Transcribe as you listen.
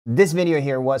This video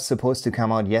here was supposed to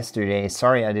come out yesterday.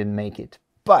 Sorry I didn't make it.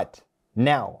 But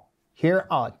now, here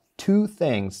are two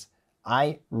things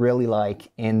I really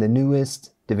like in the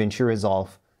newest DaVinci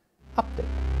Resolve update.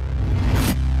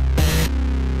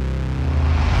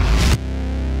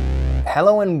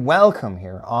 Hello and welcome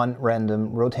here on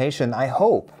Random Rotation. I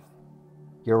hope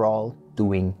you're all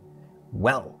doing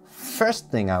well. First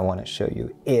thing I want to show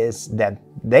you is that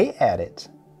they added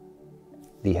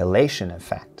the halation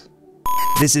effect.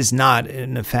 This is not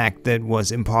an effect that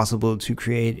was impossible to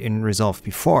create in Resolve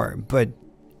before, but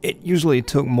it usually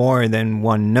took more than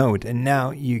one node, and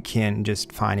now you can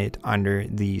just find it under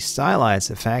the Stylize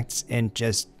effects and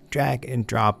just drag and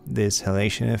drop this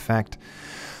halation effect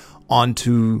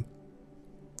onto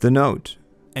the node,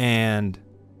 and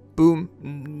boom,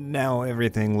 now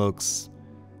everything looks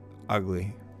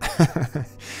ugly.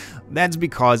 That's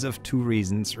because of two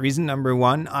reasons. Reason number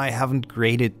one, I haven't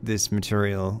graded this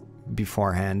material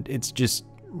beforehand. It's just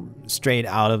straight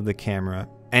out of the camera.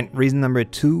 And reason number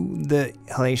two, the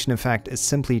halation effect is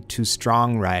simply too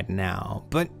strong right now,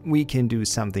 but we can do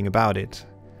something about it.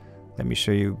 Let me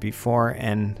show you before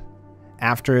and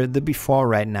after. The before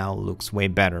right now looks way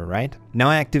better, right? Now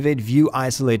I activate view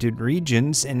isolated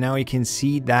regions, and now you can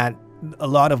see that a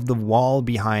lot of the wall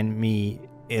behind me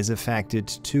is affected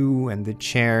too, and the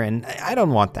chair, and I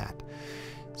don't want that.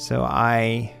 So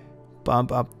I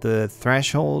bump up the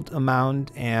threshold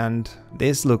amount, and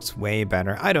this looks way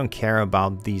better. I don't care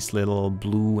about these little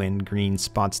blue and green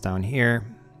spots down here.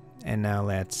 And now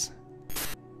let's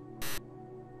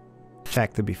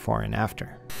check the before and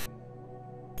after.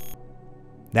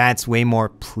 That's way more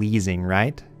pleasing,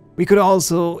 right? We could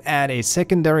also add a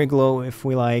secondary glow if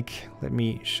we like. Let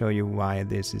me show you why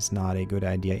this is not a good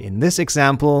idea in this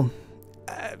example.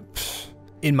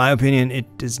 In my opinion,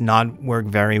 it does not work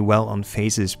very well on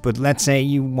faces, but let's say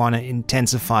you want to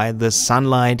intensify the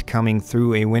sunlight coming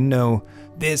through a window.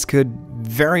 This could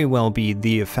very well be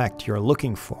the effect you're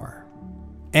looking for.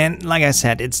 And like I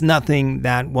said, it's nothing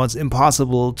that was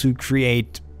impossible to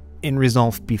create in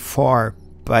Resolve before,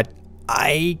 but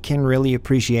I can really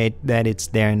appreciate that it's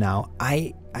there now.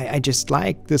 I just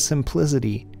like the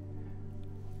simplicity.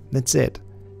 That's it.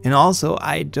 And also,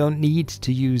 I don't need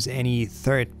to use any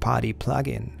third-party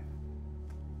plugin.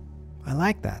 I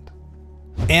like that.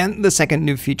 And the second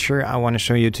new feature I want to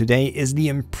show you today is the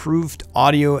improved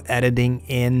audio editing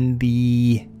in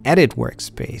the Edit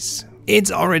workspace.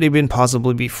 It's already been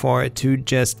possible before to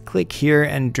just click here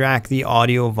and drag the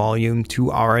audio volume to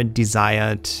our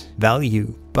desired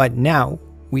value. But now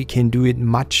we can do it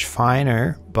much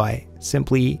finer by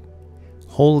simply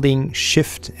holding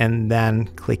Shift and then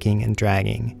clicking and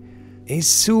dragging. A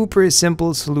super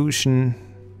simple solution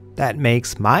that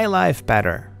makes my life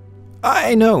better.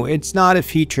 I know it's not a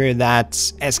feature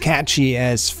that's as catchy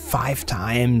as 5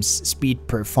 times speed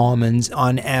performance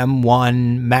on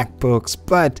M1 MacBooks,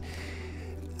 but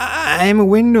I'm a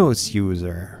Windows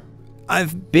user.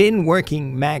 I've been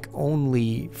working Mac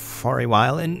only for a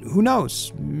while, and who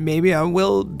knows, maybe I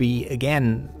will be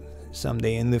again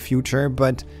someday in the future,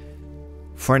 but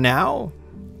for now,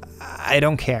 I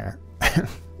don't care.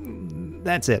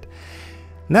 That's it.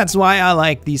 And that's why I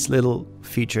like these little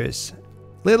features.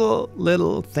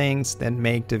 Little things that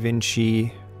make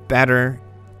DaVinci better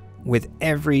with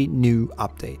every new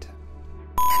update.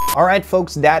 Alright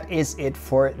folks, that is it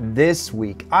for this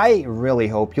week. I really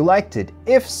hope you liked it.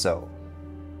 If so,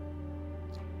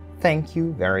 thank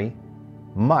you very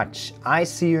much. I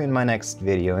see you in my next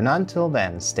video, and until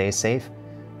then, stay safe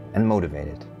and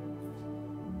motivated.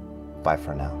 Bye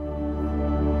for now.